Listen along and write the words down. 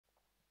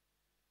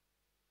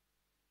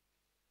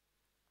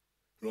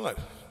Right,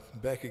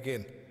 back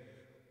again.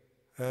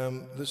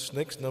 This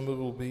next number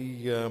will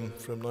be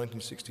from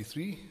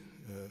 1963,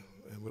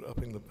 and we're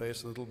upping the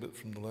pace a little bit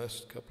from the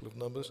last couple of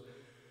numbers.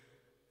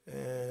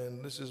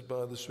 And this is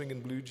by the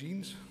Swingin Blue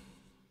Jeans.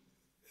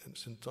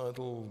 It's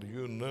entitled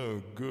 "You're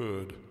No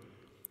Good."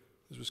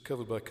 This was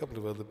covered by a couple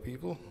of other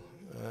people,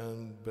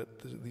 but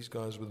these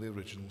guys were the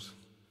originals.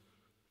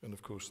 And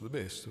of course the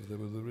best, if they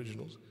were the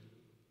originals.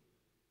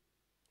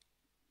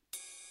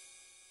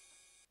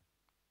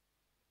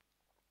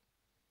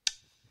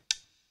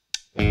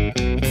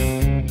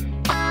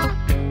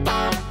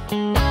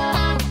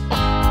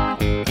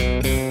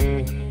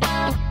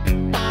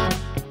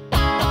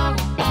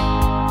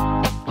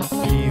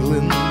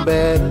 Feeling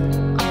better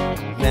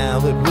now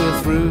that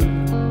we're through.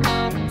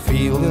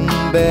 Feeling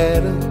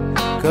better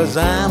 'cause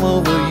I'm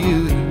over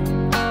you.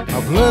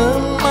 I've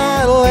learned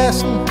my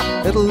lesson,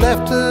 it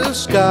left a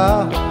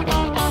scar.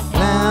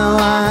 Now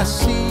I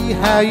see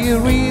how you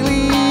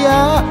really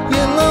are.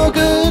 You're no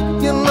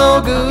good, you're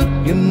no good,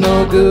 you're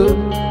no good.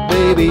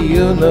 Baby,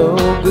 you're no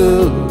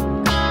good.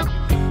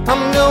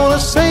 I'm gonna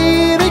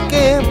say it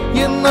again.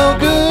 You're no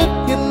good,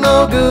 you're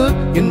no good,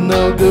 you're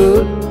no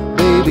good.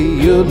 Baby,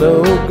 you're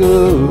no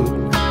good.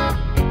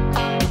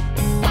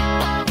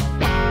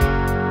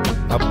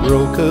 I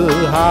broke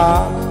her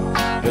heart,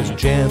 that's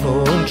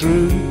gentle and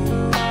true.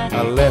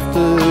 I left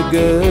a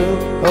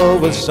girl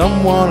over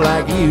someone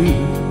like you.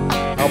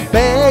 I'll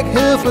beg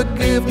her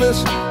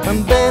forgiveness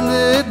on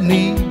bended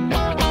knee.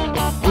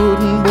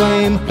 Wouldn't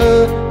blame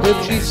her if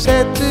she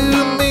said to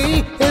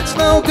me, it's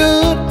no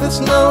good,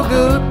 it's no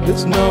good,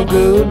 it's no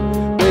good.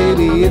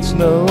 Baby, it's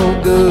no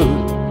good.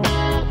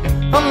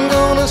 I'm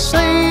gonna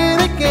say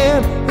it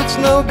again. It's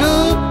no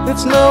good,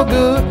 it's no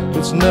good,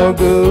 it's no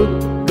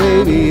good.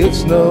 Baby,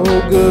 it's no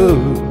good.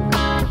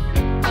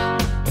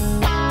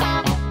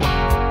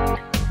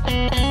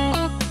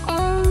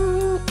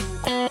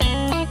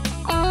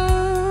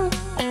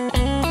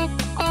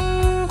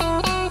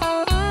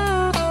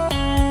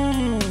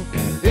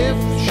 If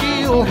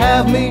she'll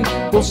have me,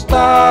 we'll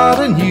start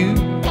anew.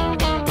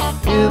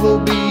 It'll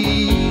be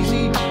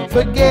easy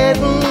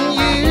forgetting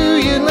you.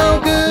 You're no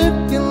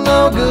good, you're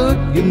no good,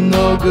 you're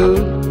no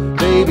good.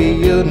 Baby,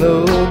 you're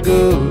no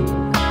good.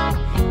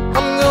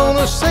 I'm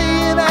gonna say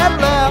it out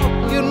loud.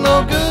 You're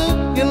no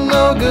good, you're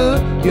no good,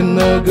 you're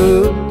no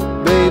good.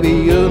 Baby,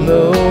 you're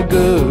no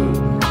good.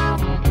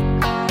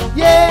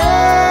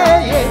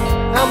 Yeah, yeah,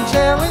 I'm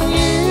telling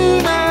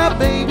you now,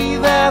 baby,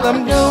 that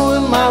I'm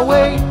going my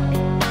way.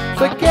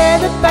 Forget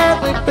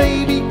about me,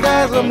 baby,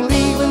 'cause I'm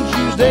leaving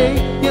Tuesday.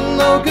 You're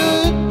no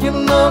good,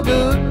 you're no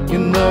good,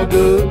 you're no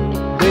good.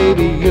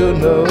 Baby, you're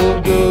no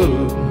good.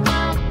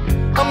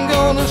 I'm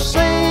gonna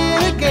say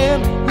it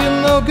again. You're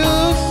no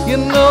good,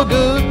 you're no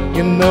good,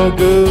 you're no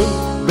good.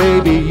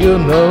 Baby, you're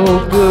no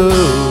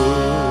good.